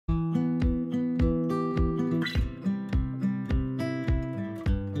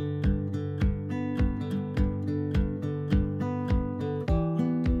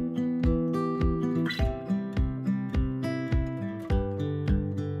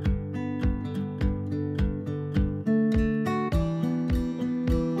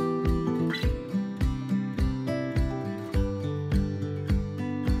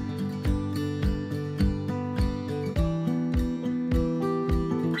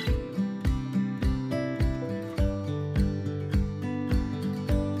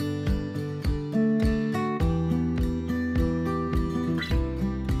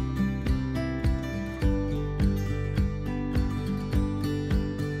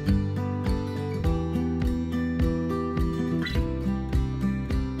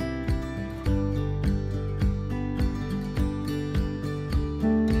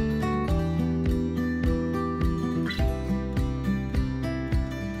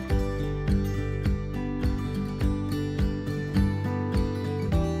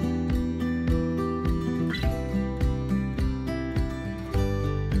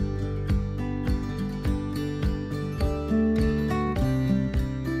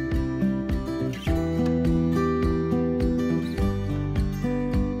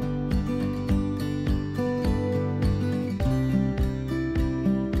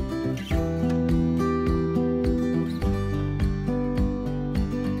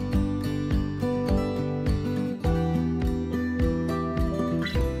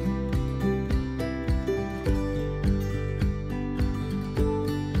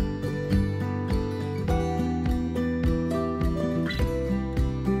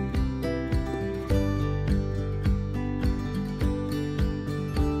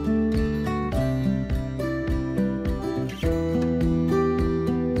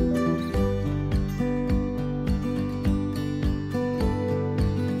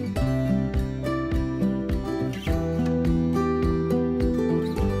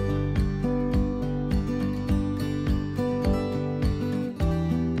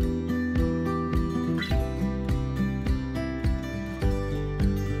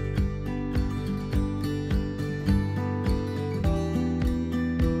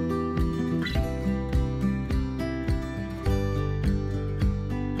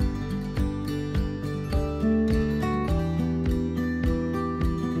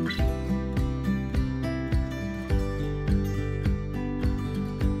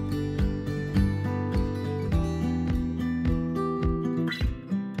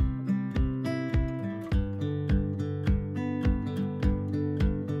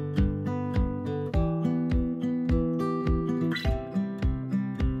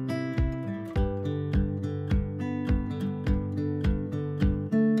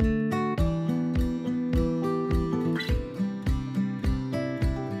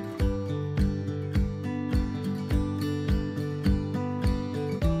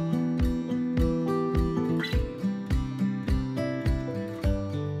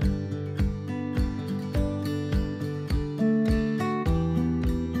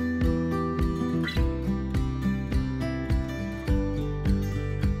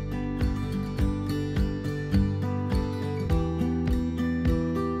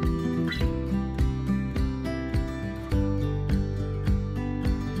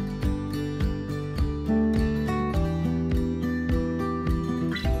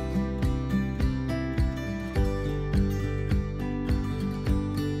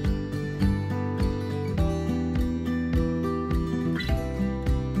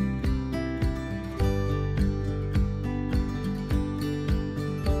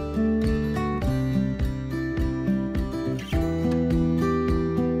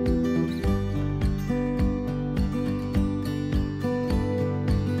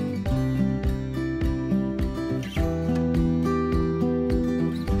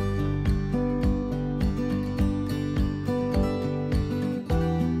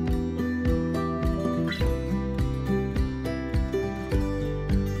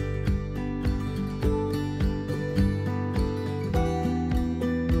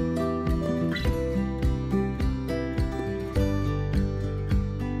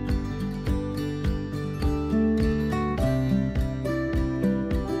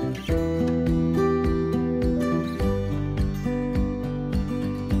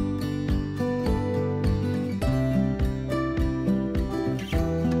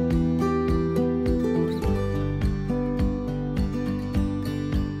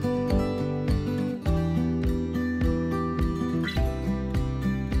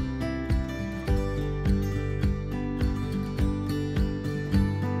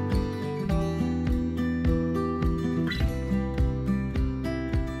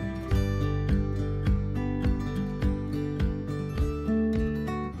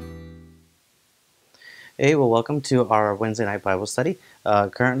Hey, well, welcome to our Wednesday night Bible study.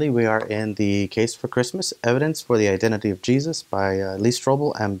 Currently, we are in the Case for Christmas Evidence for the Identity of Jesus by Lee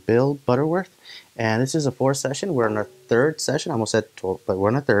Strobel and Bill Butterworth. And this is a fourth session. We're in our third session. I almost said 12, but we're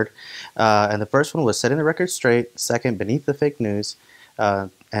in our third. And the first one was Setting the Record Straight. Second, Beneath the Fake News.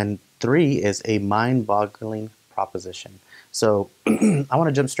 And three is a mind-boggling proposition. So I want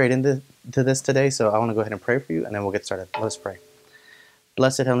to jump straight into this today. So I want to go ahead and pray for you, and then we'll get started. Let us pray.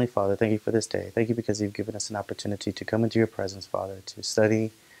 Blessed Heavenly Father, thank you for this day. Thank you because you've given us an opportunity to come into your presence, Father, to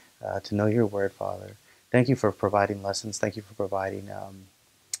study, to know your word, Father. Thank you for providing lessons. Thank you for providing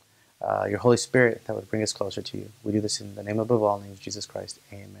your Holy Spirit that would bring us closer to you. We do this in the name above all names, Jesus Christ.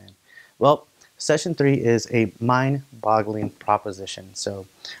 Amen. Well, session 3 is a mind-boggling proposition. So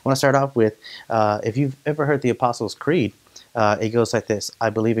I want to start off with, if you've ever heard the Apostles' Creed, it goes like this. I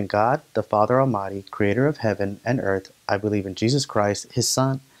believe in God, the Father Almighty, creator of heaven and earth. I believe in Jesus Christ, his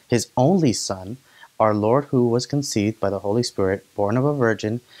Son, his only Son, our Lord, who was conceived by the Holy Spirit, born of a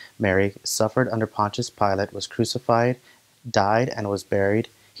virgin, Mary, suffered under Pontius Pilate, was crucified, died, and was buried.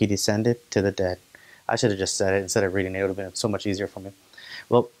 He descended to the dead. I should have just said it instead of reading it. It would have been so much easier for me.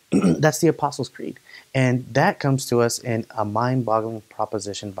 Well, that's the Apostles' Creed. And that comes to us in a mind-boggling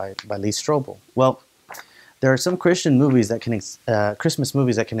proposition by Lee Strobel. Well, there are some Christian movies that can, Christmas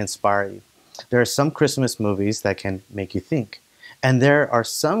movies that can inspire you. There are some Christmas movies that can make you think. And there are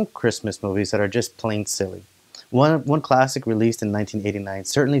some Christmas movies that are just plain silly. One classic released in 1989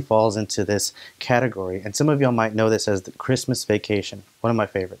 certainly falls into this category. And some of y'all might know this as The Christmas Vacation, one of my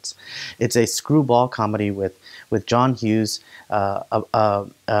favorites. It's a screwball comedy with John Hughes.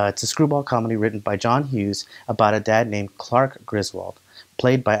 It's a screwball comedy written by John Hughes about a dad named Clark Griswold,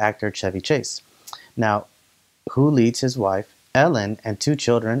 played by actor Chevy Chase. Now, who leads his wife, Ellen, and two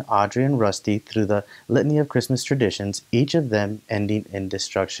children, Audrey and Rusty, through the litany of Christmas traditions, each of them ending in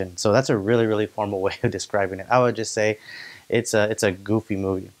destruction. So that's a really, really formal way of describing it. I would just say it's a goofy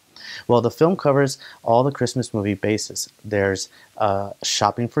movie. Well, the film covers all the Christmas movie bases. There's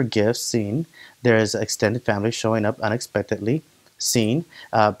shopping for gifts scene. There's extended family showing up unexpectedly scene,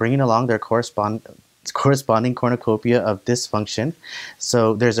 bringing along their corresponding cornucopia of dysfunction.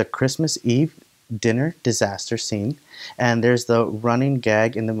 So there's a Christmas Eve dinner disaster scene, and there's the running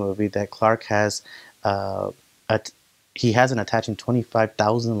gag in the movie that Clark has he has an attaching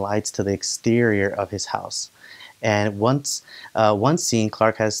 25,000 lights to the exterior of his house. And one scene,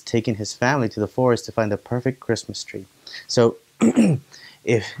 Clark has taken his family to the forest to find the perfect Christmas tree. So and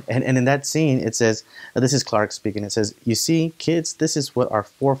in that scene it says, this is Clark speaking, it says, "You see, kids, this is what our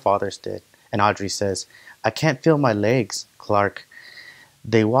forefathers did." And Audrey says, "I can't feel my legs, Clark."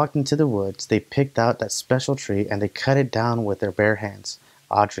 They walked into the woods, they picked out that special tree, and they cut it down with their bare hands.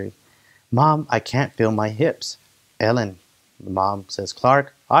 Audrey, "Mom, I can't feel my hips." Ellen, the mom, says,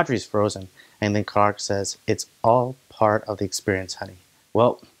 "Clark, Audrey's frozen." And then Clark says, "It's all part of the experience, honey."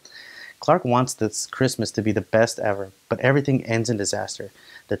 Well, Clark wants this Christmas to be the best ever, but everything ends in disaster.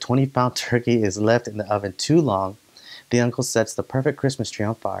 The 20-pound turkey is left in the oven too long. The uncle sets the perfect Christmas tree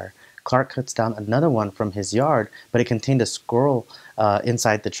on fire. Clark cuts down another one from his yard, but it contained a squirrel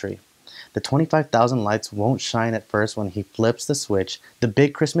inside the tree. The 25,000 lights won't shine at first when he flips the switch. The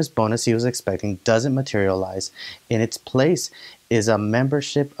big Christmas bonus he was expecting doesn't materialize. In its place is a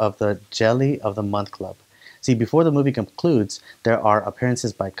membership of the Jelly of the Month Club. See, before the movie concludes, there are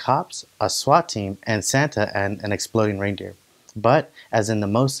appearances by cops, a SWAT team, and Santa and an exploding reindeer. But, as in the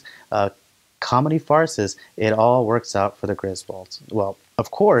most comedy farces, it all works out for the Griswolds. Well, of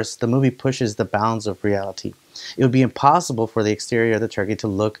course, the movie pushes the bounds of reality. It would be impossible for the exterior of the turkey to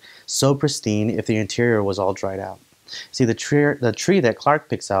look so pristine if the interior was all dried out. See, the tree that Clark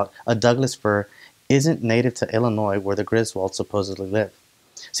picks out, a Douglas fir, isn't native to Illinois, where the Griswolds supposedly live.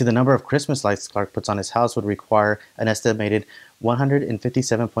 See, the number of Christmas lights Clark puts on his house would require an estimated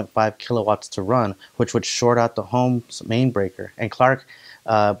 157.5 kilowatts to run, which would short out the home's main breaker. And Clark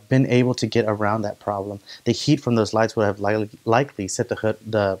been able to get around that problem. The heat from those lights would have likely set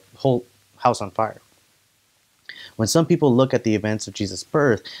the whole house on fire. When some people look at the events of Jesus'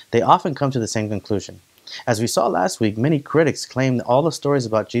 birth, they often come to the same conclusion. As we saw last week, many critics claim that all the stories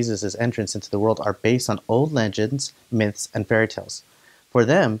about Jesus' entrance into the world are based on old legends, myths, and fairy tales. For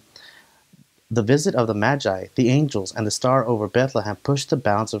them, the visit of the Magi, the angels, and the star over Bethlehem pushed the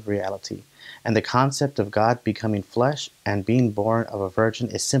bounds of reality. And the concept of God becoming flesh and being born of a virgin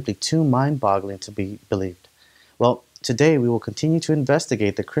is simply too mind-boggling to be believed. Well, today we will continue to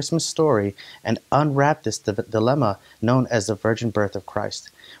investigate the Christmas story and unwrap this dilemma known as the virgin birth of Christ.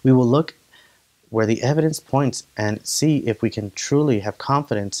 We will look where the evidence points and see if we can truly have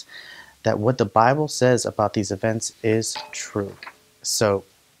confidence that what the Bible says about these events is true. So,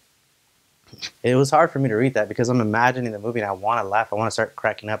 It was hard for me to read that because I'm imagining the movie and I want to laugh. I want to start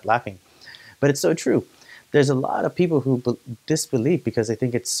cracking up laughing. But it's so true. There's a lot of people who disbelieve because they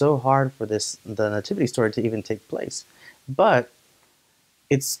think it's so hard for the nativity story to even take place. But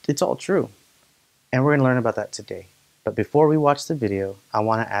it's all true. And we're going to learn about that today. But before we watch the video, I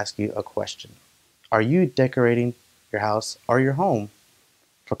want to ask you a question. Are you decorating your house or your home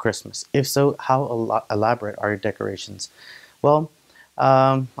for Christmas? If so, how elaborate are your decorations? Well,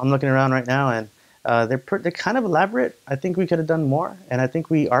 I'm looking around right now, and they're kind of elaborate. I think we could have done more, and I think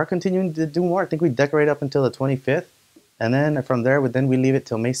we are continuing to do more. I think we decorate up until the 25th, and then from there, we leave it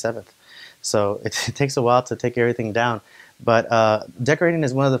till May 7th. So it takes a while to take everything down. But decorating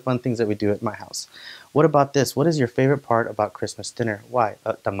is one of the fun things that we do at my house. What about this? What is your favorite part about Christmas dinner? Why?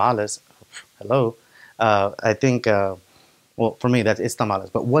 Tamales. Hello. I think, well, for me, it's tamales.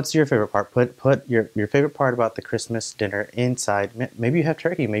 But what's your favorite part? Put your favorite part about the Christmas dinner inside. Maybe you have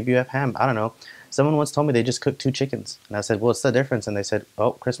turkey. Maybe you have ham. I don't know. Someone once told me they just cooked 2 chickens. And I said, well, what's the difference? And they said,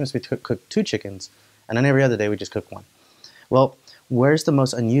 oh, Christmas we cook 2 chickens. And then every other day we just cook 1. Well, where's the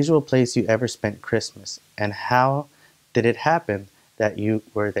most unusual place you ever spent Christmas? And how did it happen that you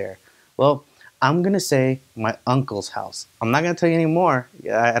were there? Well, I'm going to say my uncle's house. I'm not going to tell you anymore.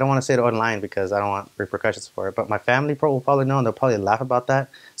 I don't want to say it online because I don't want repercussions for it. But my family will probably know, and they'll probably laugh about that.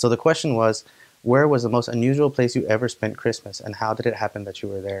 So the question was, where was the most unusual place you ever spent Christmas? And how did it happen that you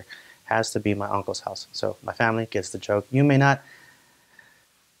were there? Has to be my uncle's house. So my family gets the joke. You may not.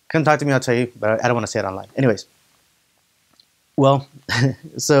 Come talk to me, I'll tell you. But I don't want to say it online. Anyways. Well,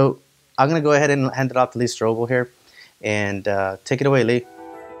 so I'm going to go ahead and hand it off to Lee Strobel here. And take it away, Lee.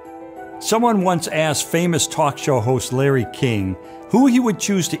 Someone once asked famous talk show host Larry King who he would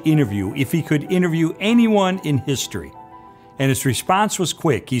choose to interview if he could interview anyone in history. And his response was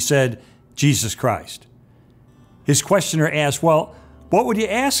quick. He said, Jesus Christ. His questioner asked, well, what would you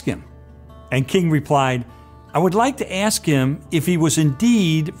ask him? And King replied, I would like to ask him if he was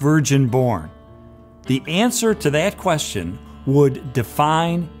indeed virgin born. The answer to that question would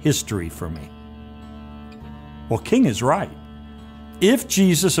define history for me. Well, King is right. If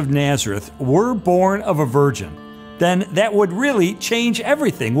Jesus of Nazareth were born of a virgin, then that would really change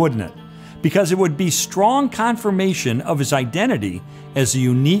everything, wouldn't it? Because it would be strong confirmation of his identity as the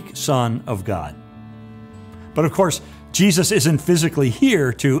unique Son of God. But of course, Jesus isn't physically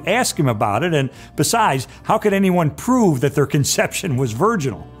here to ask him about it, and besides, how could anyone prove that their conception was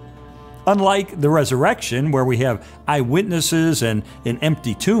virginal? Unlike the resurrection, where we have eyewitnesses and an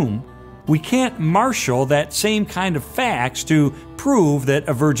empty tomb, we can't marshal that same kind of facts to prove that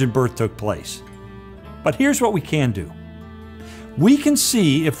a virgin birth took place. But here's what we can do. We can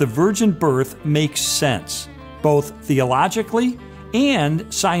see if the virgin birth makes sense, both theologically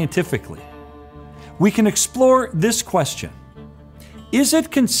and scientifically. We can explore this question. Is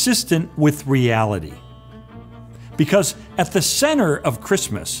it consistent with reality? Because at the center of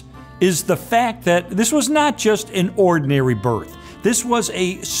Christmas is the fact that this was not just an ordinary birth. This was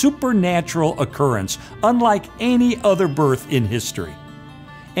a supernatural occurrence, unlike any other birth in history.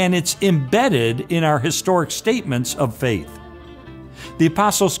 And it's embedded in our historic statements of faith. The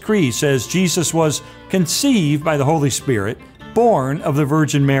Apostles' Creed says Jesus was conceived by the Holy Spirit, born of the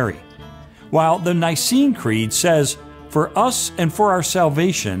Virgin Mary. While the Nicene Creed says, for us and for our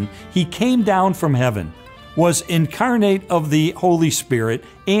salvation, he came down from heaven, was incarnate of the Holy Spirit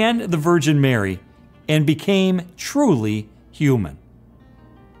and the Virgin Mary, and became truly human.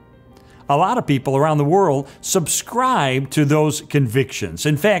 A lot of people around the world subscribe to those convictions.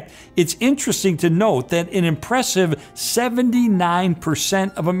 In fact, it's interesting to note that an impressive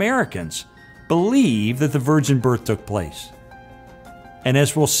 79% of Americans believe that the virgin birth took place. And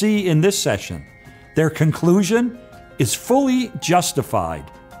as we'll see in this session, their conclusion is fully justified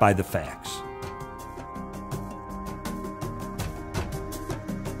by the facts.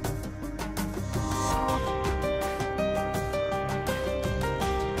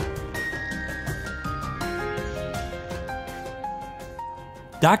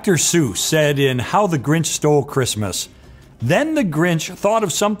 Dr. Seuss said in How the Grinch Stole Christmas, then the Grinch thought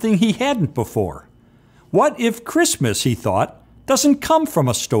of something he hadn't before. What if Christmas, he thought, doesn't come from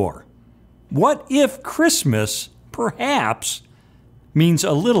a store? What if Christmas, perhaps, means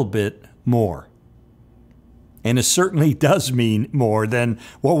a little bit more? And it certainly does mean more than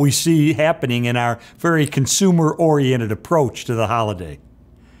what we see happening in our very consumer-oriented approach to the holiday.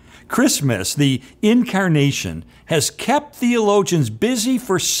 Christmas, the incarnation, has kept theologians busy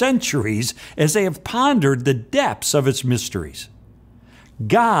for centuries as they have pondered the depths of its mysteries.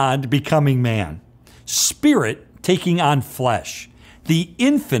 God becoming man, Spirit taking on flesh, the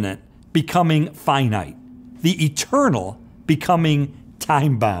infinite becoming finite, the eternal becoming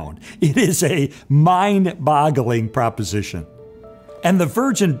time-bound. It is a mind-boggling proposition. And the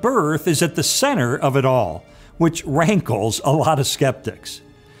virgin birth is at the center of it all, which rankles a lot of skeptics.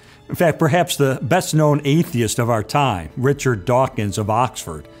 In fact, perhaps the best-known atheist of our time, Richard Dawkins of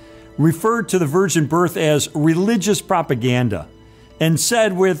Oxford, referred to the virgin birth as religious propaganda and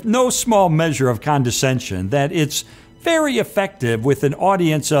said with no small measure of condescension that it's very effective with an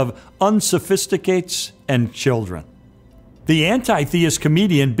audience of unsophisticates and children. The anti-theist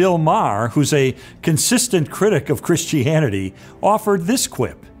comedian Bill Maher, who's a consistent critic of Christianity, offered this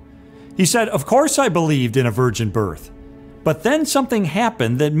quip. He said, "Of course I believed in a virgin birth, but then something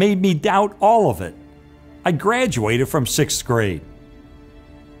happened that made me doubt all of it. I graduated from 6th grade."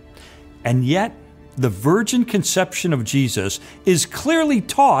 And yet, the virgin conception of Jesus is clearly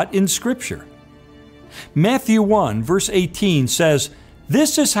taught in Scripture. Matthew 1, verse 18 says,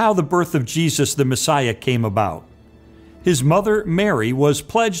 "This is how the birth of Jesus the Messiah came about. His mother Mary was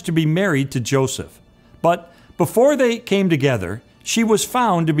pledged to be married to Joseph, but before they came together, she was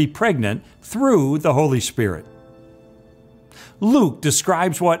found to be pregnant through the Holy Spirit." Luke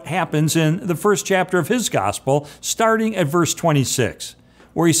describes what happens in the first chapter of his gospel, starting at verse 26,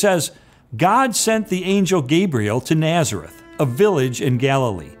 where he says, "God sent the angel Gabriel to Nazareth, a village in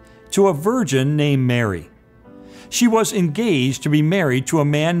Galilee, to a virgin named Mary. She was engaged to be married to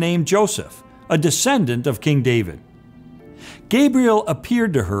a man named Joseph, a descendant of King David. Gabriel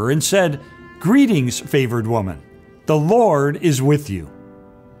appeared to her and said, 'Greetings, favored woman. The Lord is with you.'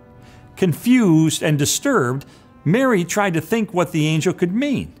 Confused and disturbed, Mary tried to think what the angel could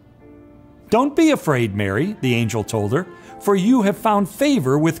mean. 'Don't be afraid, Mary,' the angel told her, 'for you have found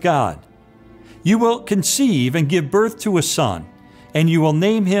favor with God. You will conceive and give birth to a son, and you will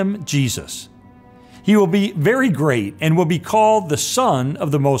name him Jesus. He will be very great and will be called the Son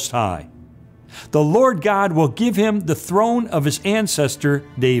of the Most High. The Lord God will give him the throne of his ancestor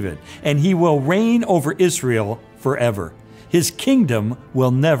David, and he will reign over Israel forever. His kingdom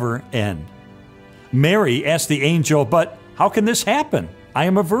will never end.' Mary asked the angel, 'But how can this happen? I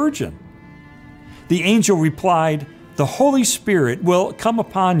am a virgin.' The angel replied, 'The Holy Spirit will come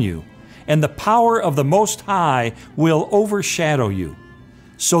upon you, and the power of the Most High will overshadow you.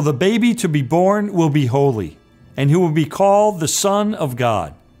 So the baby to be born will be holy, and he will be called the Son of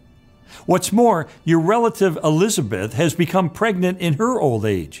God. What's more, your relative Elizabeth has become pregnant in her old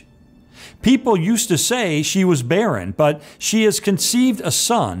age. People used to say she was barren, but she has conceived a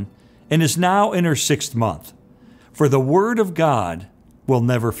son and is now in her 6th month. For the word of God will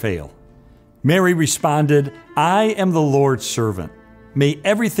never fail.' Mary responded, 'I am the Lord's servant. May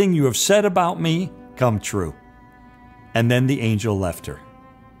everything you have said about me come true.' And then the angel left her."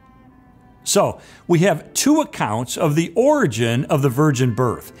 So, we have two accounts of the origin of the virgin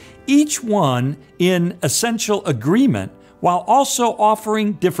birth, each one in essential agreement while also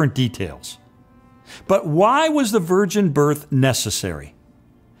offering different details. But why was the virgin birth necessary?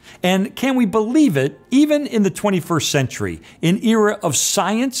 And can we believe it even in the 21st century, an era of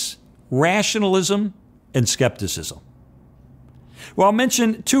science, rationalism, and skepticism? Well, I'll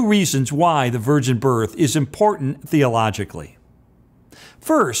mention two reasons why the virgin birth is important theologically.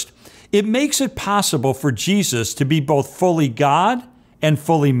 First, it makes it possible for Jesus to be both fully God and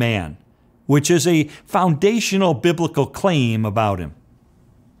fully man, which is a foundational biblical claim about him.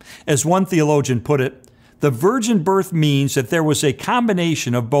 As one theologian put it, the virgin birth means that there was a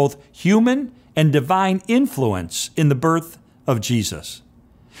combination of both human and divine influence in the birth of Jesus.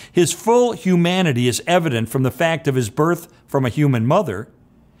 His full humanity is evident from the fact of his birth from a human mother,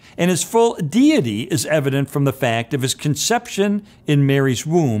 and his full deity is evident from the fact of his conception in Mary's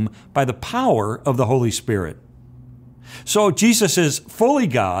womb by the power of the Holy Spirit. So Jesus is fully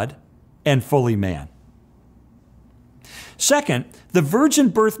God and fully man. Second, the virgin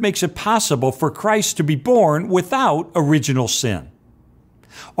birth makes it possible for Christ to be born without original sin.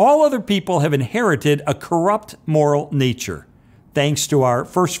 All other people have inherited a corrupt moral nature, thanks to our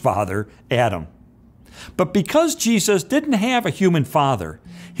first father, Adam. But because Jesus didn't have a human father,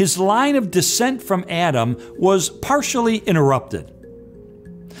 his line of descent from Adam was partially interrupted.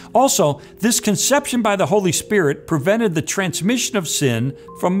 Also, this conception by the Holy Spirit prevented the transmission of sin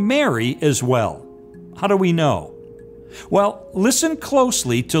from Mary as well. How do we know? Well, listen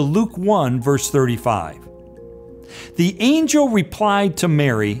closely to Luke 1, verse 35. The angel replied to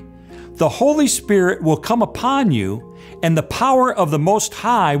Mary, "The Holy Spirit will come upon you, and the power of the Most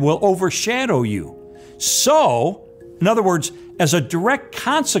High will overshadow you. So," in other words, as a direct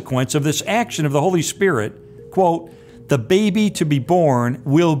consequence of this action of the Holy Spirit, quote, "the baby to be born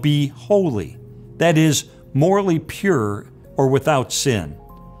will be holy," that is, morally pure or without sin,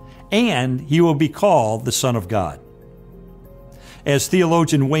 "and he will be called the Son of God." As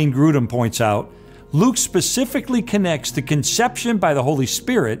theologian Wayne Grudem points out, Luke specifically connects the conception by the Holy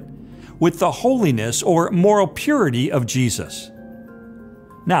Spirit with the holiness or moral purity of Jesus.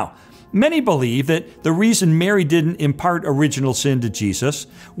 Now, many believe that the reason Mary didn't impart original sin to Jesus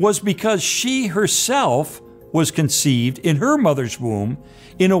was because she herself was conceived in her mother's womb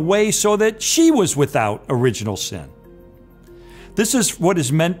in a way so that she was without original sin. This is what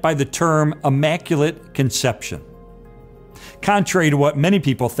is meant by the term immaculate conception. Contrary to what many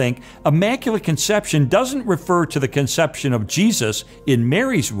people think, immaculate conception doesn't refer to the conception of Jesus in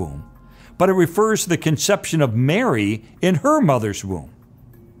Mary's womb, but it refers to the conception of Mary in her mother's womb.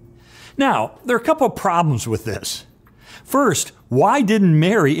 Now, there are a couple of problems with this. First, why didn't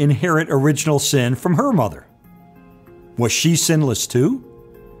Mary inherit original sin from her mother? Was she sinless too?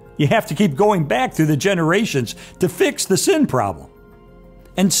 You have to keep going back through the generations to fix the sin problem.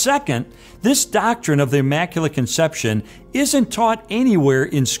 And second, this doctrine of the Immaculate Conception isn't taught anywhere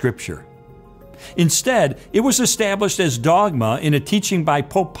in Scripture. Instead, it was established as dogma in a teaching by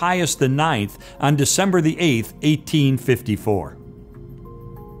Pope Pius IX on December the 8th, 1854.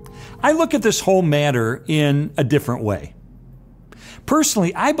 I look at this whole matter in a different way.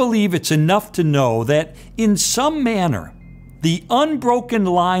 Personally, I believe it's enough to know that in some manner, the unbroken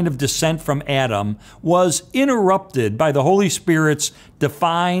line of descent from Adam was interrupted by the Holy Spirit's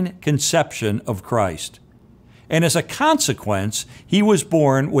divine conception of Christ. And as a consequence, he was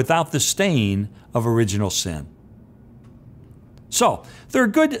born without the stain of original sin. So, there are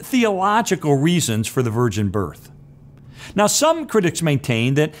good theological reasons for the virgin birth. Now, some critics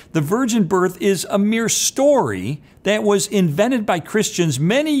maintain that the virgin birth is a mere story that was invented by Christians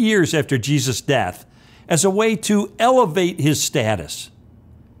many years after Jesus' death as a way to elevate his status.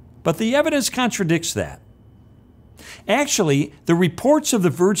 But the evidence contradicts that. Actually, the reports of the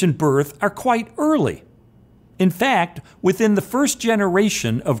virgin birth are quite early. In fact, within the first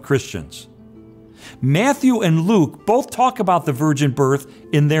generation of Christians. Matthew and Luke both talk about the virgin birth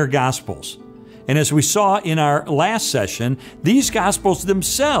in their Gospels. And as we saw in our last session, these Gospels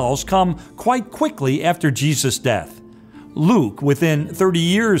themselves come quite quickly after Jesus' death. Luke within 30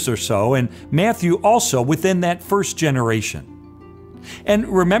 years or so, and Matthew also within that first generation. And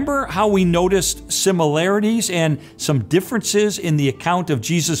remember how we noticed similarities and some differences in the account of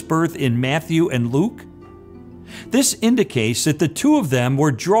Jesus' birth in Matthew and Luke? This indicates that the two of them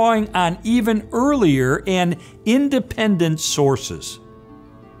were drawing on even earlier and independent sources.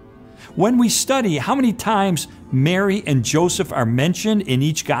 When we study how many times Mary and Joseph are mentioned in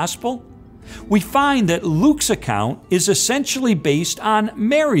each gospel, we find that Luke's account is essentially based on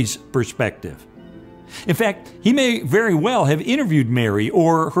Mary's perspective. In fact, he may very well have interviewed Mary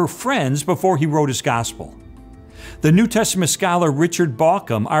or her friends before he wrote his gospel. The New Testament scholar Richard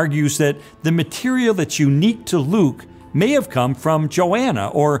Bauckham argues that the material that's unique to Luke may have come from Joanna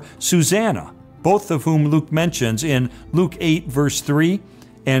or Susanna, both of whom Luke mentions in Luke 8, verse 3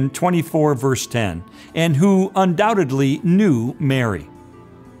 and 24, verse 10, and who undoubtedly knew Mary.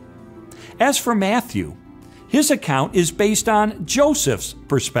 As for Matthew, his account is based on Joseph's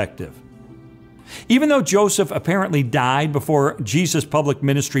perspective. Even though Joseph apparently died before Jesus' public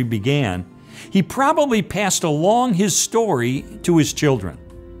ministry began, he probably passed along his story to his children.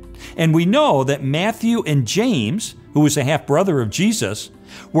 And we know that Matthew and James, who was a half-brother of Jesus,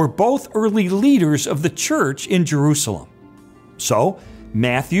 were both early leaders of the church in Jerusalem. So,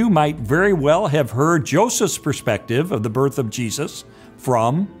 Matthew might very well have heard Joseph's perspective of the birth of Jesus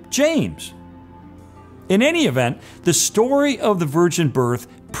from James. In any event, the story of the virgin birth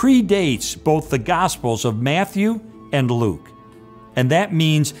predates both the Gospels of Matthew and Luke. And that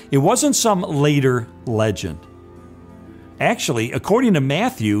means it wasn't some later legend. Actually, according to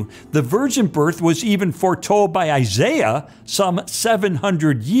Matthew, the virgin birth was even foretold by Isaiah some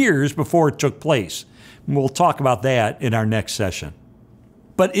 700 years before it took place. We'll talk about that in our next session.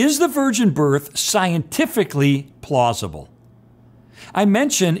 But is the virgin birth scientifically plausible? I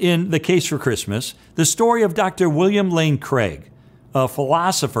mentioned in The Case for Christmas the story of Dr. William Lane Craig, a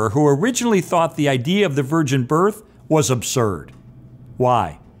philosopher who originally thought the idea of the virgin birth was absurd.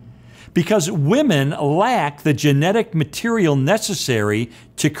 Why? Because women lack the genetic material necessary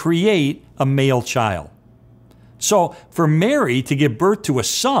to create a male child. So for Mary to give birth to a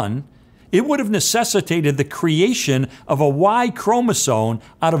son, it would have necessitated the creation of a Y chromosome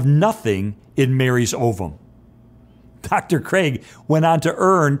out of nothing in Mary's ovum. Dr. Craig went on to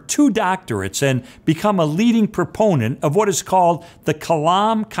earn 2 doctorates and become a leading proponent of what is called the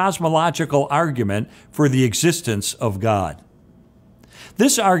Kalam cosmological argument for the existence of God.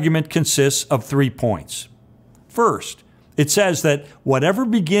 This argument consists of 3 points. First, it says that whatever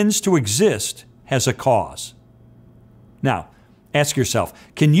begins to exist has a cause. Now, Ask yourself,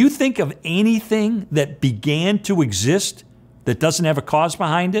 can you think of anything that began to exist that doesn't have a cause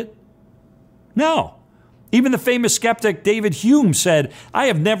behind it? No. Even the famous skeptic David Hume said, "I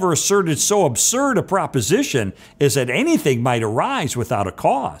have never asserted so absurd a proposition as that anything might arise without a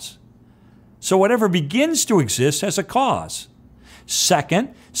cause." So whatever begins to exist has a cause. Second,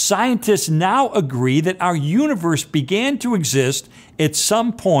 scientists now agree that our universe began to exist at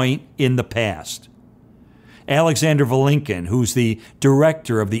some point in the past. Alexander Vilenkin, who's the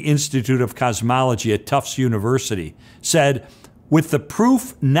director of the Institute of Cosmology at Tufts University, said, "With the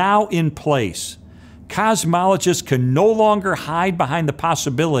proof now in place, cosmologists can no longer hide behind the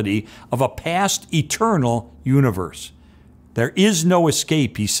possibility of a past eternal universe. There is no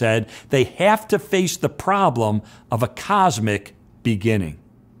escape," he said. "They have to face the problem of a cosmic beginning."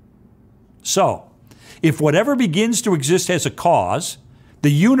 So, if whatever begins to exist has a cause,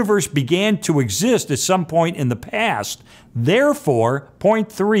 the universe began to exist at some point in the past. Therefore, point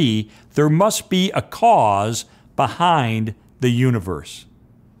 3, there must be a cause behind the universe.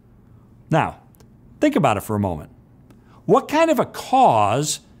 Now, think about it for a moment. What kind of a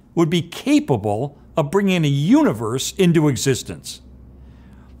cause would be capable of bringing a universe into existence?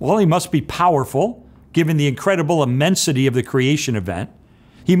 Well, he must be powerful, given the incredible immensity of the creation event.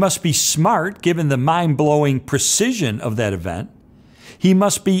 He must be smart, given the mind-blowing precision of that event. He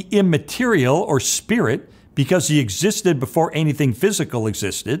must be immaterial or spirit, because he existed before anything physical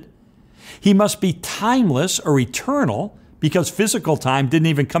existed. He must be timeless or eternal, because physical time didn't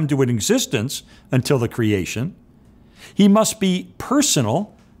even come to an existence until the creation. He must be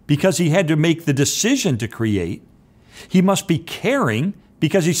personal, because he had to make the decision to create. He must be caring,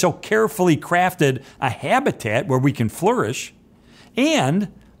 because he so carefully crafted a habitat where we can flourish. And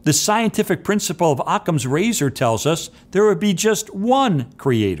the scientific principle of Occam's razor tells us there would be just one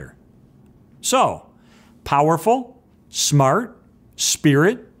creator. So, powerful, smart,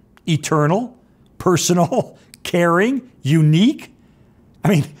 spirit, eternal, personal, caring, unique. I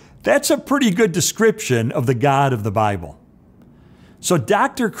mean, that's a pretty good description of the God of the Bible. So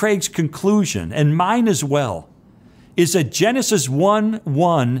Dr. Craig's conclusion, and mine as well, is that Genesis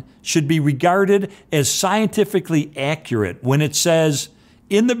 1:1 should be regarded as scientifically accurate when it says,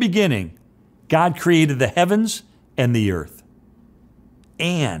 "In the beginning, God created the heavens and the earth."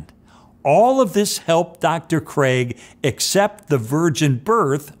 And all of this helped Dr. Craig accept the virgin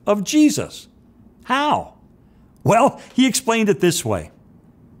birth of Jesus. How? Well, he explained it this way.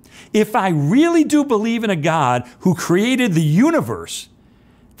 If I really do believe in a God who created the universe,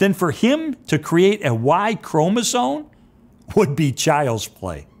 then for him to create a Y chromosome would be child's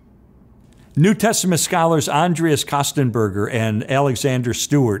play. New Testament scholars Andreas Kostenberger and Alexander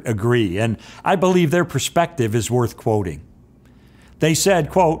Stewart agree, and I believe their perspective is worth quoting. They said,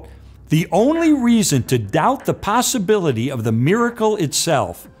 quote, "The only reason to doubt the possibility of the miracle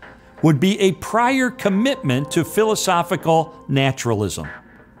itself would be a prior commitment to philosophical naturalism.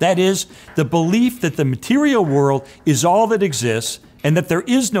 That is, the belief that the material world is all that exists and that there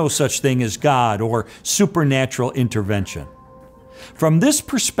is no such thing as God or supernatural intervention. From this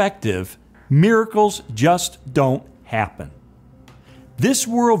perspective, miracles just don't happen. This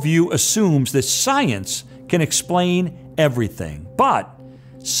worldview assumes that science can explain everything, but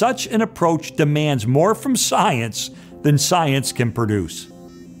such an approach demands more from science than science can produce.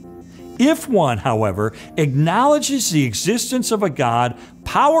 If one, however, acknowledges the existence of a God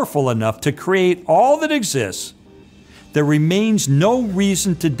powerful enough to create all that exists, there remains no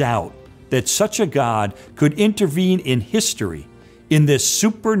reason to doubt that such a God could intervene in history in this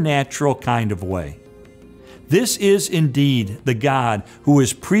supernatural kind of way. This is indeed the God who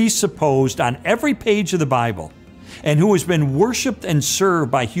is presupposed on every page of the Bible and who has been worshiped and served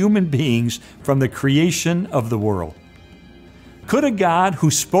by human beings from the creation of the world. Could a God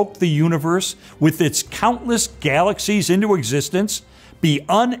who spoke the universe with its countless galaxies into existence be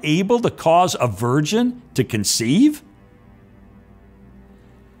unable to cause a virgin to conceive?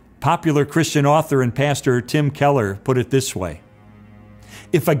 Popular Christian author and pastor Tim Keller put it this way: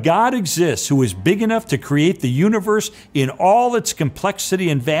 if a God exists who is big enough to create the universe in all its complexity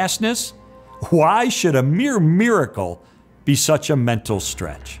and vastness, why should a mere miracle be such a mental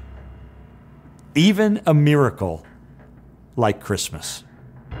stretch? Even a miracle like Christmas.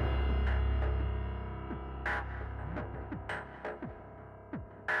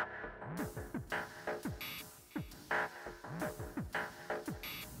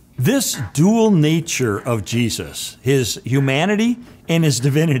 This dual nature of Jesus, his humanity and his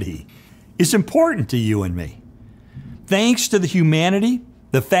divinity, is important to you and me. Thanks to the humanity,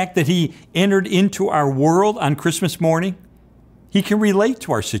 the fact that he entered into our world on Christmas morning, he can relate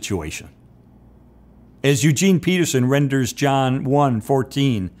to our situation. As Eugene Peterson renders John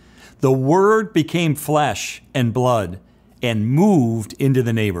 1:14, the Word became flesh and blood and moved into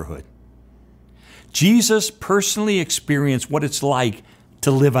the neighborhood. Jesus personally experienced what it's like to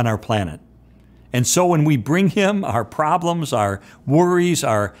live on our planet. And so when we bring him our problems, our worries,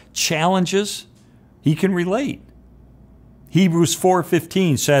 our challenges, he can relate. Hebrews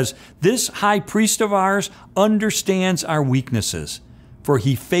 4:15 says, "This high priest of ours understands our weaknesses, for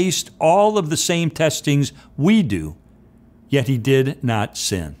he faced all of the same testings we do, yet he did not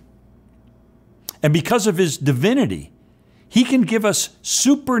sin." And because of his divinity, he can give us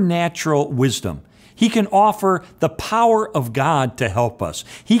supernatural wisdom. He can offer the power of God to help us.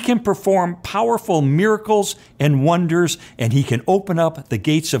 He can perform powerful miracles and wonders, and he can open up the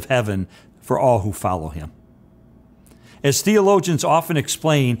gates of heaven for all who follow him. As theologians often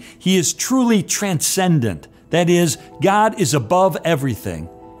explain, he is truly transcendent. That is, God is above everything,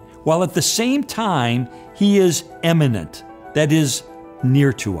 while at the same time, he is immanent. That is,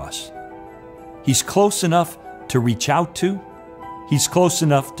 near to us. He's close enough to reach out to. He's close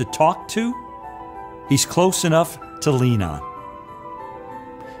enough to talk to. He's close enough to lean on.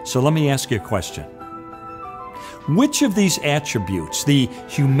 So let me ask you a question. Which of these attributes, the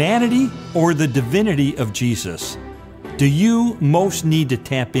humanity or the divinity of Jesus, do you most need to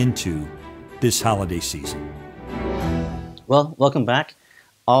tap into this holiday season? Well, welcome back.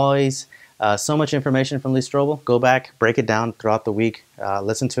 Always so much information from Lee Strobel. Go back, break it down throughout the week,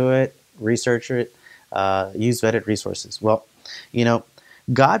 listen to it, research it, use vetted resources. Well,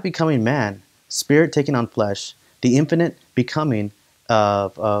 God becoming man, Spirit taking on flesh, the infinite becoming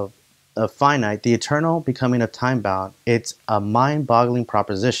of finite, the eternal becoming of time-bound, it's a mind-boggling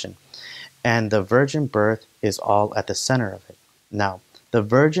proposition. And the virgin birth is all at the center of it. Now, the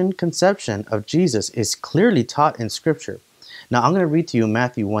virgin conception of Jesus is clearly taught in Scripture. Now, I'm going to read to you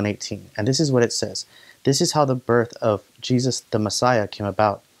Matthew 1:18, and this is what it says. This is how the birth of Jesus the Messiah came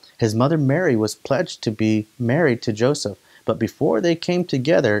about. His mother Mary was pledged to be married to Joseph, but before they came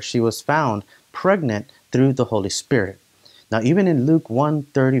together, she was found pregnant through the Holy Spirit. Now, even in Luke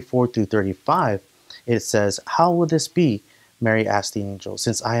 1:34-35, it says, "How will this be?" Mary asked the angel,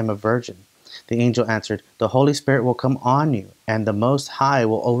 "since I am a virgin." The angel answered, "The Holy Spirit will come on you, and the Most High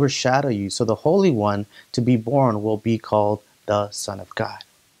will overshadow you, so the Holy One to be born will be called the Son of God."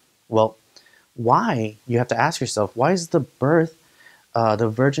 Well, why? You have to ask yourself, why is the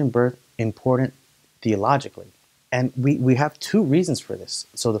virgin birth important theologically? And we have two reasons for this.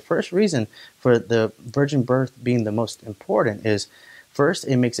 So the first reason for the virgin birth being the most important is, first,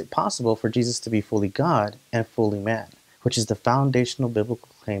 it makes it possible for Jesus to be fully God and fully man, which is the foundational biblical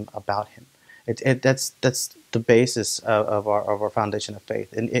claim about him. That's the basis of our foundation of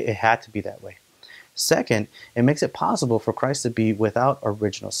faith, and it had to be that way. Second, it makes it possible for Christ to be without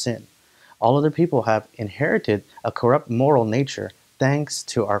original sin. All other people have inherited a corrupt moral nature thanks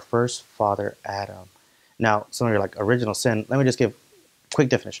to our first father, Adam. Now, some of you are like, original sin. Let me just give a quick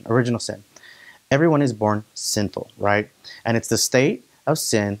definition. Original sin. Everyone is born sinful, right? And it's the state of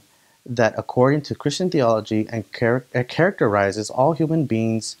sin that, according to Christian theology, and characterizes all human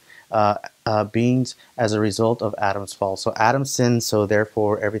beings as a result of Adam's fall. So Adam sinned, so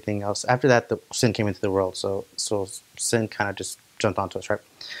therefore everything else. After that, the sin came into the world. So sin kind of just jumped onto us, right?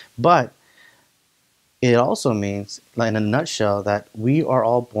 But it also means, in a nutshell, that we are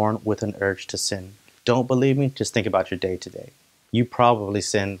all born with an urge to sin. Don't believe me? Just think about your day to day. You probably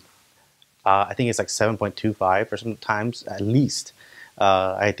sin, I think it's like 7.25 or sometimes at least.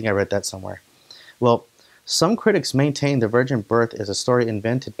 I think I read that somewhere. Well, some critics maintain the virgin birth is a story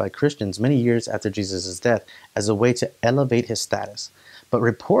invented by Christians many years after Jesus' death as a way to elevate his status. But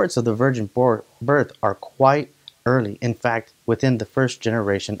reports of the virgin birth are quite early, in fact, within the first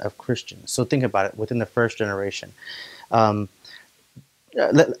generation of Christians. So think about it, within the first generation.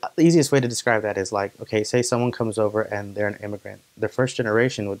 The easiest way to describe that is like, okay, say someone comes over and they're an immigrant. The first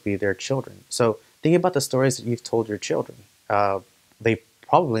generation would be their children. So think about the stories that you've told your children. They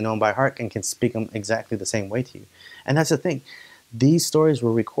probably know them by heart and can speak them exactly the same way to you. And that's the thing. These stories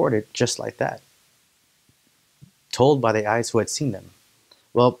were recorded just like that, told by the eyes who had seen them.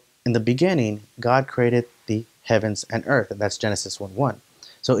 Well, in the beginning, God created the heavens and earth, and that's Genesis 1:1.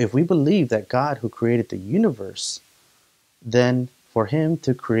 So if we believe that God who created the universe, then for him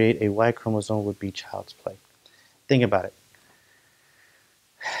to create a Y chromosome would be child's play. Think about it.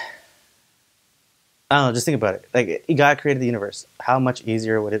 I don't know, just think about it. Like, God created the universe. How much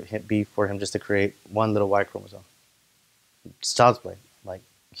easier would it be for him just to create one little Y chromosome? It's child's play. Like,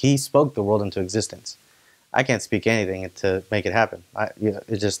 he spoke the world into existence. I can't speak anything to make it happen.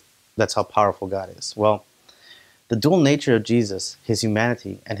 That's how powerful God is. Well, the dual nature of Jesus, his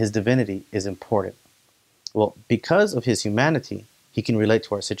humanity and his divinity, is important. Well, because of his humanity, he can relate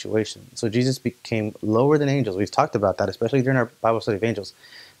to our situation. So Jesus became lower than angels. We've talked about that, especially during our Bible study of angels,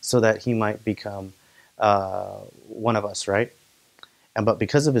 so that he might become one of us, right? And but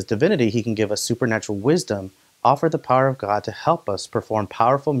because of his divinity, he can give us supernatural wisdom, offer the power of God to help us perform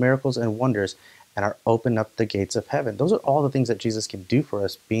powerful miracles and wonders, and are open up the gates of heaven. Those are all the things that Jesus can do for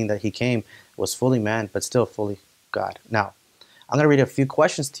us, being that he came, was fully man, but still fully God. Now, I'm going to read a few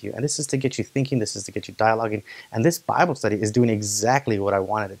questions to you, and this is to get you thinking, this is to get you dialoguing, and this Bible study is doing exactly what I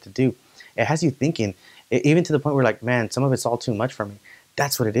wanted it to do. It has you thinking, even to the point where, like, man, some of it's all too much for me.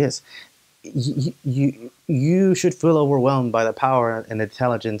 That's what it is. You should feel overwhelmed by the power and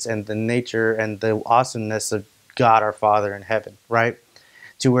intelligence and the nature and the awesomeness of God our Father in heaven, right?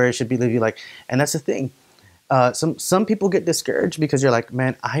 To where it should be leave you like, and that's the thing. Some people get discouraged because you're like,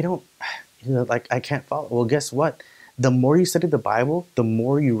 man, I don't, like I can't follow. Well, guess what? The more you study the Bible, the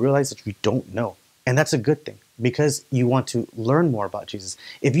more you realize that you don't know, and that's a good thing because you want to learn more about Jesus.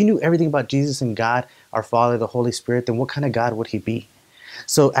 If you knew everything about Jesus and God, our Father, the Holy Spirit, then what kind of God would He be?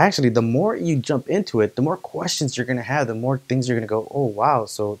 So actually, the more you jump into it, the more questions you're going to have, the more things you're going to go, oh wow,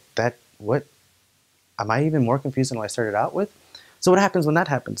 so that what am I even more confused than what I started out with? So what happens when that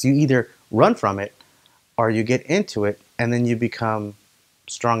happens? You either run from it or you get into it and then you become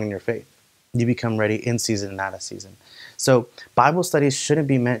strong in your faith. You become ready in season and out of season. So Bible studies shouldn't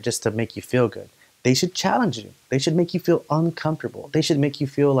be meant just to make you feel good. They should challenge you. They should make you feel uncomfortable. They should make you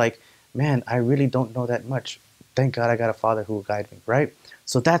feel like, man, I really don't know that much. Thank God I got a father who will guide me, right?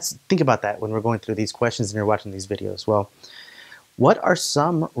 So think about that when we're going through these questions and you're watching these videos. Well, what are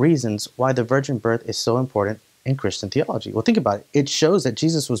some reasons why the virgin birth is so important in Christian theology? Well, think about it. It shows that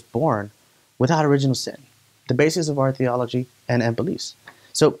Jesus was born without original sin, the basis of our theology and beliefs.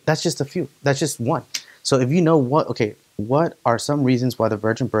 So that's just a few. That's just one. So if you know what are some reasons why the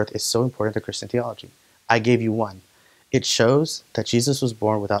virgin birth is so important to Christian theology? I gave you one. It shows that Jesus was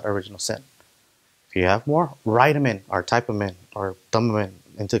born without original sin. If you have more, write them in or type them in or thumb them in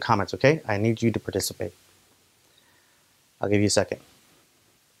into the comments, okay? I need you to participate. I'll give you a second.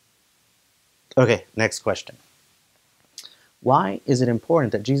 Okay, next question. Why is it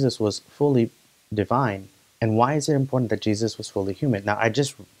important that Jesus was fully divine? And why is it important that Jesus was fully human? Now, I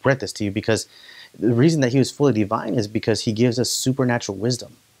just read this to you because the reason that he was fully divine is because he gives us supernatural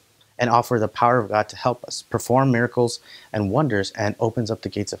wisdom and offers the power of God to help us perform miracles and wonders and opens up the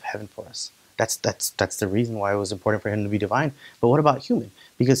gates of heaven for us. That's the reason why it was important for him to be divine. But what about human?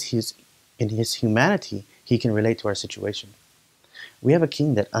 Because in his humanity, he can relate to our situation. We have a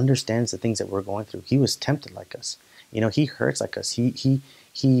king that understands the things that we're going through. He was tempted like us. He hurts like us. He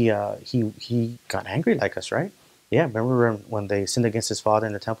got angry like us, right? Yeah, remember when they sinned against his father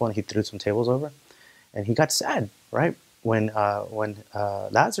in the temple and he threw some tables over? And he got sad, right? When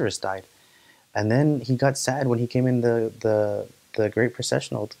Lazarus died. And then he got sad when he came in the great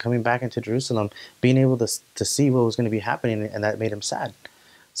processional, coming back into Jerusalem, being able to see what was going to be happening, and that made him sad.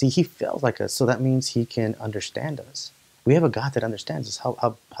 See, he felt like us, so that means he can understand us. We have a God that understands us.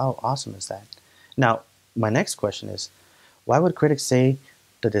 How awesome is that? Now, my next question is, why would critics say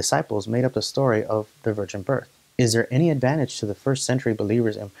the disciples made up the story of the virgin birth? Is there any advantage to the first century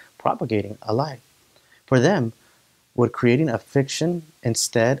believers in propagating a lie? For them, would creating a fiction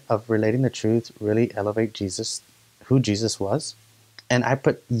instead of relating the truth really elevate Jesus, who Jesus was? And I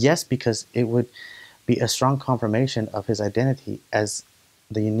put yes because it would be a strong confirmation of his identity as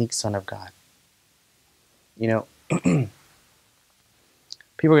the unique Son of God. People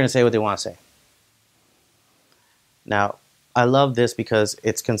are going to say what they want to say. Now, I love this because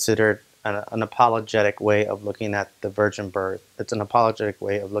it's considered an apologetic way of looking at the virgin birth. It's an apologetic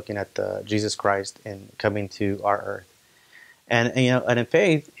way of looking at Jesus Christ and coming to our earth. And in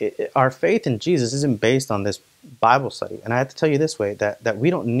faith, our faith in Jesus isn't based on this Bible study. And I have to tell you this way, that we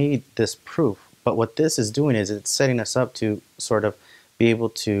don't need this proof. But what this is doing is it's setting us up to sort of be able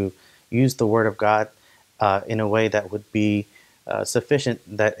to use the Word of God in a way that would be sufficient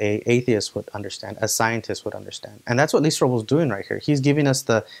that a atheist would understand, a scientist would understand. And that's what Lee Strobel's doing right here. He's giving us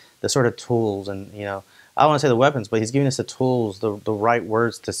the sort of tools and, I don't want to say the weapons, but he's giving us the tools, the right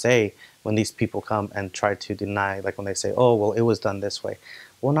words to say when these people come and try to deny, like when they say, oh, well, it was done this way.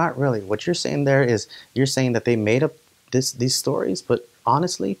 Well, not really. What you're saying there is you're saying that they made up these stories, but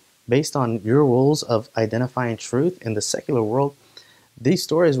honestly, based on your rules of identifying truth in the secular world, these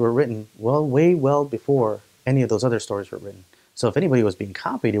stories were written way before any of those other stories were written. So if anybody was being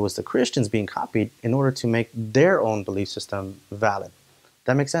copied, it was the Christians being copied in order to make their own belief system valid.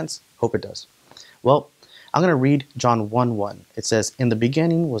 That makes sense? Hope it does. Well, I'm going to read John 1:1. It says, in the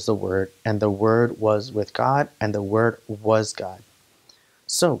beginning was the Word, and the Word was with God, and the Word was God.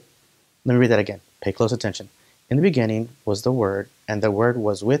 So, let me read that again. Pay close attention. In the beginning was the Word, and the Word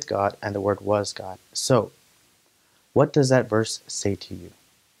was with God, and the Word was God. So, what does that verse say to you?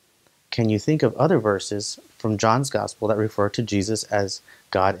 Can you think of other verses from John's Gospel that refer to Jesus as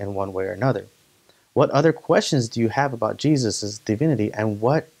God in one way or another? What other questions do you have about Jesus' divinity, and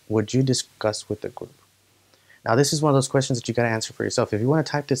what would you discuss with the group? Now, this is one of those questions that you got to answer for yourself. If you want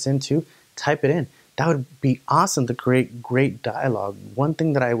to type this in too, type it in. That would be awesome to create great dialogue. One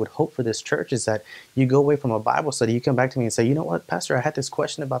thing that I would hope for this church is that you go away from a Bible study, you come back to me and say, you know what, Pastor, I had this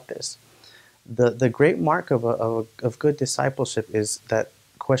question about this. The great mark of good discipleship is that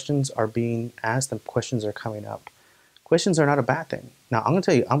questions are being asked and questions are coming up. Questions are not a bad thing. Now, I'm going to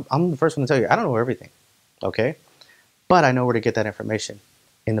tell you, I'm the first one to tell you, I don't know everything, okay? But I know where to get that information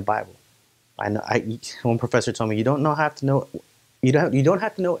in the Bible. I know. One professor told me you don't have to know. You don't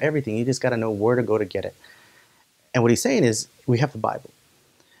have to know everything. You just got to know where to go to get it. And what he's saying is we have the Bible.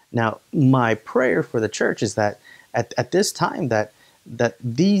 Now, my prayer for the church is that at this time that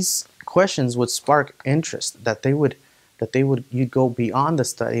these questions would spark interest, that you'd go beyond the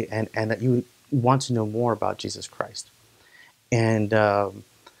study and that you would want to know more about Jesus Christ. And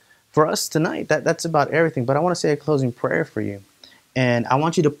for us tonight, that's about everything. But I want to say a closing prayer for you. And I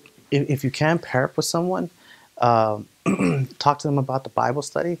want you to, if you can, pair up with someone, talk to them about the Bible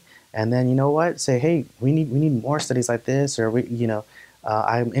study, and then you know what? Say, hey, we need more studies like this, or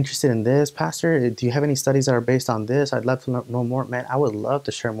I'm interested in this, Pastor. Do you have any studies that are based on this? I'd love to know more, man. I would love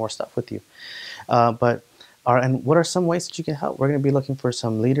to share more stuff with you. And what are some ways that you can help? We're going to be looking for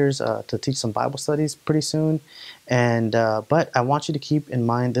some leaders to teach some Bible studies pretty soon. And but I want you to keep in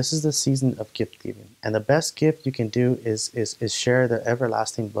mind this is the season of gift giving, and the best gift you can do is share the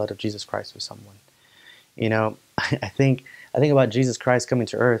everlasting blood of Jesus Christ with someone. You know, I think about Jesus Christ coming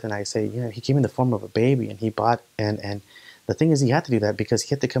to earth, and I say, you know, he came in the form of a baby, and he bought and the thing is, he had to do that because he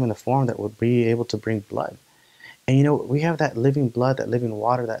had to come in a form that would be able to bring blood. And you know, we have that living blood, that living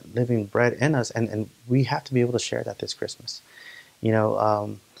water, that living bread in us, and we have to be able to share that this Christmas. You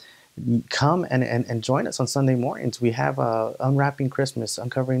know, come and join us on Sunday mornings. We have Unwrapping Christmas,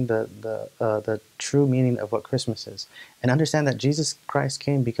 uncovering the true meaning of what Christmas is, and understand that Jesus Christ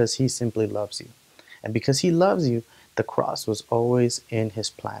came because he simply loves you. And because he loves you, the cross was always in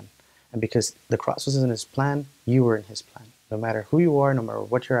his plan. And because the cross was in his plan, you were in his plan. No matter who you are, no matter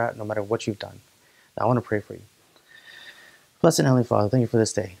what you're at, no matter what you've done. Now, I want to pray for you. Blessed Heavenly Father, thank you for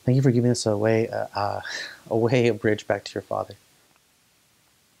this day. Thank you for giving us a bridge back to your Father.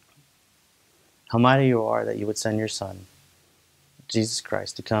 How mighty you are that you would send your Son, Jesus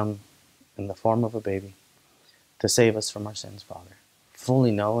Christ, to come in the form of a baby to save us from our sins, Father.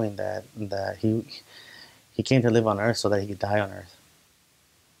 Fully knowing that he came to live on earth so that he could die on earth.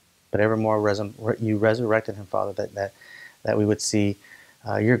 But evermore you resurrected him, Father, that we would see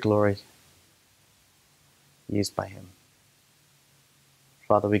your glory used by him.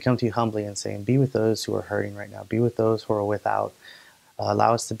 Father, we come to you humbly and saying, be with those who are hurting right now. Be with those who are without.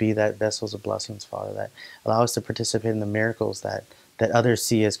 Allow us to be that vessels of blessings, Father, that allow us to participate in the miracles that others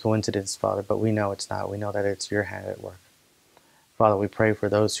see as coincidence, Father, but we know it's not. We know that it's your hand at work. Father, we pray for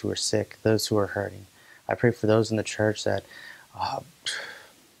those who are sick, those who are hurting. I pray for those in the church that have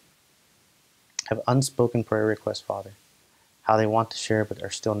unspoken prayer requests, Father, how they want to share but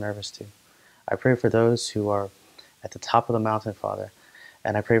are still nervous to. I pray for those who are at the top of the mountain, Father,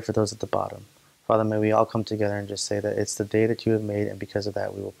 and I pray for those at the bottom. Father, may we all come together and just say that it's the day that you have made, and because of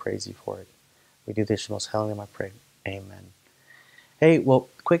that, we will praise you for it. We do this in your most holy name, I pray. Amen. Hey, well,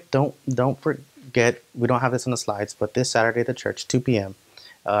 quick, don't forget, we don't have this on the slides, but this Saturday at the church, 2 p.m.,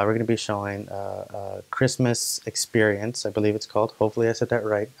 we're going to be showing Christmas Experience, I believe it's called. Hopefully I said that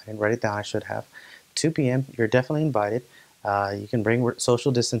right. I didn't write it down. I should have. 2 p.m., you're definitely invited. You can bring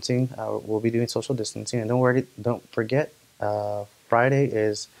social distancing. We'll be doing social distancing. And don't forget, Friday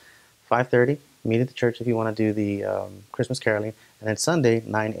is 5:30. Meet at the church if you want to do the Christmas caroling. And then Sunday,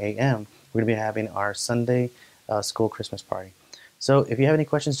 9 a.m., we're going to be having our Sunday school Christmas party. So if you have any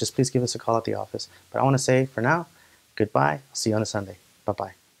questions, just please give us a call at the office. But I want to say, for now, goodbye. I'll see you on a Sunday.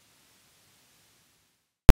 Bye-bye.